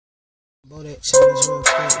Blow that challenge real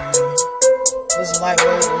quick, man. This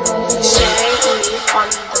lightweight, shit.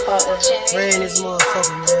 Red in this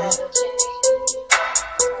motherfucker, man.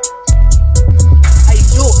 Hey,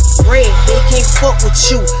 look, Red, they can't fuck with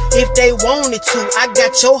you if they wanted to. I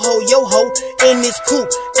got your hoe in this coupe.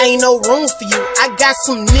 Ain't no room for you. I got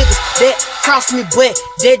some niggas that cross me, but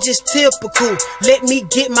they're just typical. Let me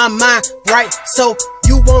get my mind right so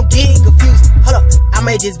you won't get confused. Hold up, I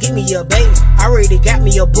may just get me a babe. I already got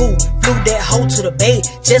me a boo. Flew that hoe to the bay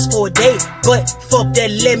just for a day. But fuck that,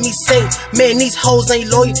 let me say, man, these hoes ain't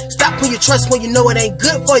loyal. Stop putting your trust when you know it ain't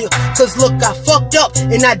good for you. Cause look, I fucked up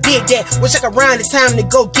and I did that. Wish I could round the time to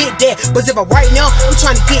go get that. But if I right now, I'm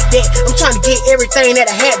trying to get that. I'm trying to get everything that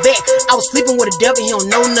I had back. I was sleeping with a devil, he don't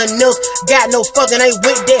know nothing else. Got no fucking ain't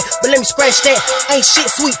with that. But let me scratch that. Ain't shit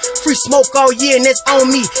sweet. Free smoke all year and that's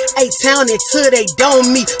on me. A-town until they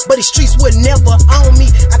dome me. But the streets would never own me.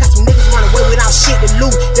 I got some niggas run away without shit to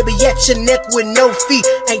loot. They be at your neck with no feet.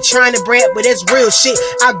 Ain't trying to brag, but that's real shit.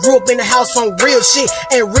 I grew up in the house on real shit.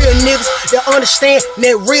 And real niggas that understand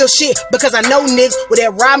that real shit. Because I know niggas with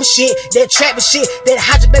that rhyming shit, that trapping shit, that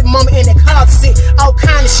hide your baby mama in that closet shit, all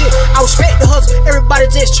kind of shit. I respect the hustle. Everybody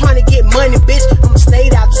just trying to get money, bitch. I'ma stay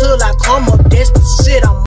out till I come up. That's the shit I'm